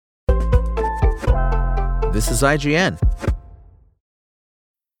This is IGN.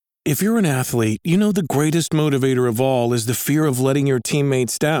 If you're an athlete, you know the greatest motivator of all is the fear of letting your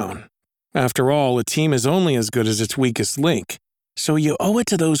teammates down. After all, a team is only as good as its weakest link. So you owe it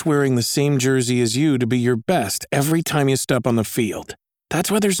to those wearing the same jersey as you to be your best every time you step on the field.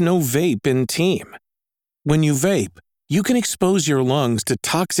 That's why there's no vape in team. When you vape, you can expose your lungs to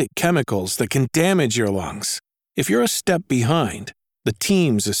toxic chemicals that can damage your lungs. If you're a step behind, the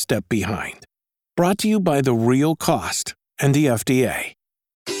team's a step behind. Brought to you by The Real Cost and the FDA.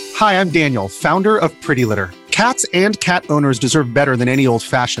 Hi, I'm Daniel, founder of Pretty Litter. Cats and cat owners deserve better than any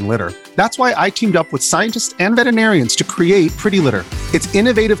old-fashioned litter. That's why I teamed up with scientists and veterinarians to create Pretty Litter. Its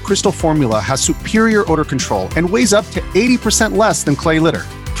innovative crystal formula has superior odor control and weighs up to 80% less than clay litter.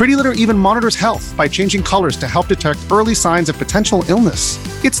 Pretty Litter even monitors health by changing colors to help detect early signs of potential illness.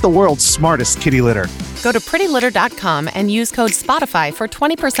 It's the world's smartest kitty litter. Go to prettylitter.com and use code SPOTIFY for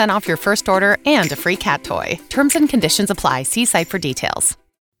 20% off your first order and a free cat toy. Terms and conditions apply. See site for details.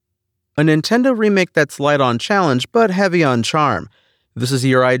 A Nintendo remake that's light on challenge but heavy on charm. This is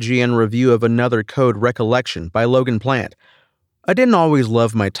your IGN review of Another Code Recollection by Logan Plant. I didn't always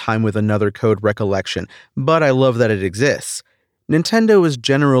love my time with Another Code Recollection, but I love that it exists. Nintendo is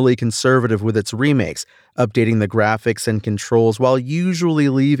generally conservative with its remakes, updating the graphics and controls while usually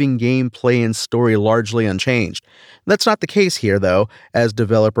leaving gameplay and story largely unchanged. That's not the case here, though, as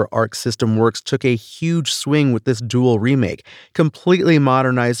developer Arc System Works took a huge swing with this dual remake, completely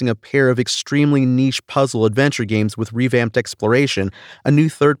modernizing a pair of extremely niche puzzle adventure games with revamped exploration, a new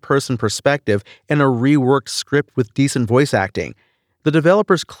third-person perspective, and a reworked script with decent voice acting. The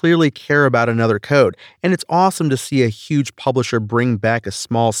developers clearly care about Another Code, and it's awesome to see a huge publisher bring back a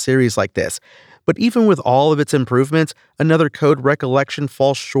small series like this. But even with all of its improvements, Another Code Recollection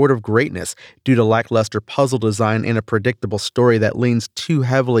falls short of greatness due to lackluster puzzle design and a predictable story that leans too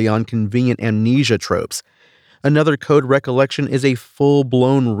heavily on convenient amnesia tropes. Another Code Recollection is a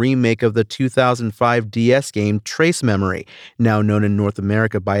full-blown remake of the 2005 DS game Trace Memory, now known in North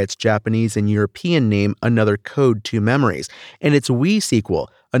America by its Japanese and European name Another Code 2 Memories, and its Wii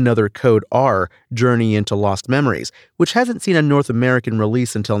sequel, Another Code R Journey into Lost Memories, which hasn't seen a North American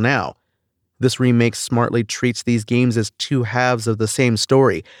release until now. This remake smartly treats these games as two halves of the same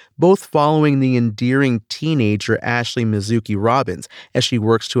story, both following the endearing teenager Ashley Mizuki Robbins as she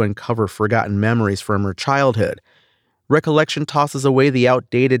works to uncover forgotten memories from her childhood. Recollection tosses away the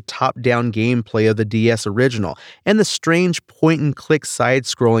outdated top-down gameplay of the DS original and the strange point-and-click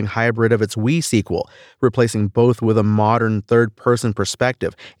side-scrolling hybrid of its Wii sequel, replacing both with a modern third-person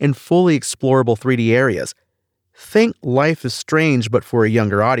perspective and fully explorable 3D areas. Think Life is Strange but for a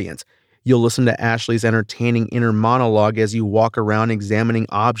younger audience. You'll listen to Ashley's entertaining inner monologue as you walk around examining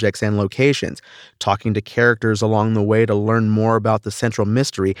objects and locations, talking to characters along the way to learn more about the central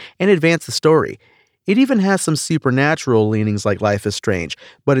mystery and advance the story. It even has some supernatural leanings like Life is Strange,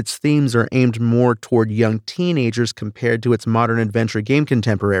 but its themes are aimed more toward young teenagers compared to its modern adventure game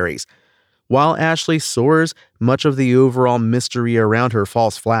contemporaries. While Ashley soars, much of the overall mystery around her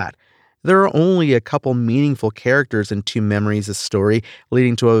falls flat. There are only a couple meaningful characters in Two Memories' story,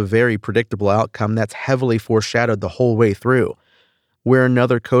 leading to a very predictable outcome that's heavily foreshadowed the whole way through. Where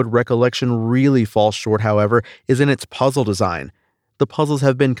Another Code Recollection really falls short, however, is in its puzzle design. The puzzles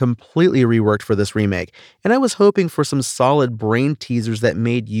have been completely reworked for this remake, and I was hoping for some solid brain teasers that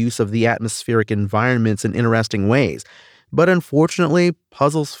made use of the atmospheric environments in interesting ways. But unfortunately,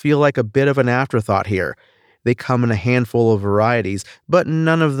 puzzles feel like a bit of an afterthought here. They come in a handful of varieties, but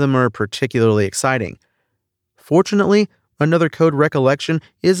none of them are particularly exciting. Fortunately, Another Code Recollection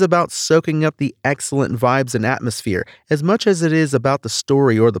is about soaking up the excellent vibes and atmosphere as much as it is about the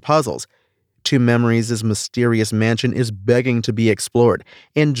story or the puzzles. Two Memories' mysterious mansion is begging to be explored,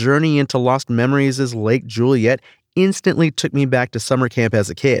 and Journey into Lost Memories' Lake Juliet instantly took me back to summer camp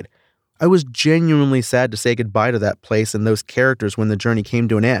as a kid. I was genuinely sad to say goodbye to that place and those characters when the journey came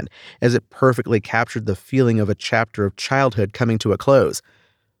to an end, as it perfectly captured the feeling of a chapter of childhood coming to a close.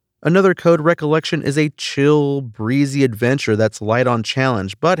 Another Code Recollection is a chill, breezy adventure that's light on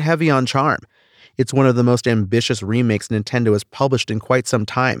challenge, but heavy on charm. It's one of the most ambitious remakes Nintendo has published in quite some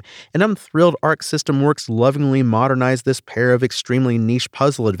time, and I'm thrilled Arc System Works lovingly modernized this pair of extremely niche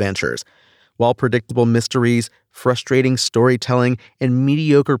puzzle adventures. While predictable mysteries, frustrating storytelling, and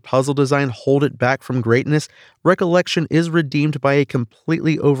mediocre puzzle design hold it back from greatness, Recollection is redeemed by a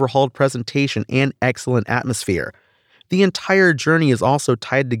completely overhauled presentation and excellent atmosphere. The entire journey is also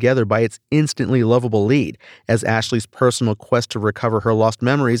tied together by its instantly lovable lead, as Ashley's personal quest to recover her lost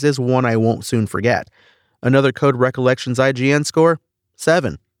memories is one I won't soon forget. Another Code Recollection's IGN score?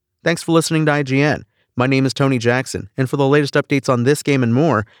 7. Thanks for listening to IGN. My name is Tony Jackson, and for the latest updates on this game and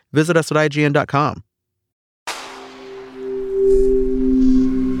more, visit us at IGN.com.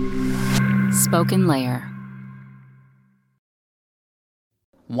 Spoken Layer.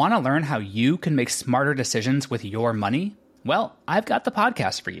 Want to learn how you can make smarter decisions with your money? Well, I've got the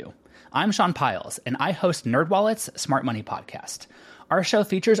podcast for you. I'm Sean Piles, and I host NerdWallet's Smart Money Podcast. Our show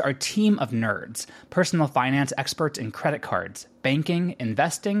features our team of nerds, personal finance experts in credit cards, banking,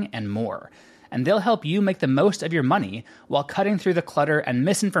 investing, and more. And they'll help you make the most of your money while cutting through the clutter and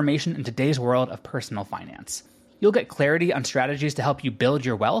misinformation in today's world of personal finance. You'll get clarity on strategies to help you build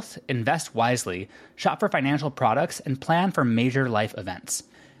your wealth, invest wisely, shop for financial products, and plan for major life events.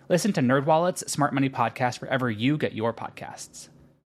 Listen to NerdWallet's Smart Money Podcast wherever you get your podcasts.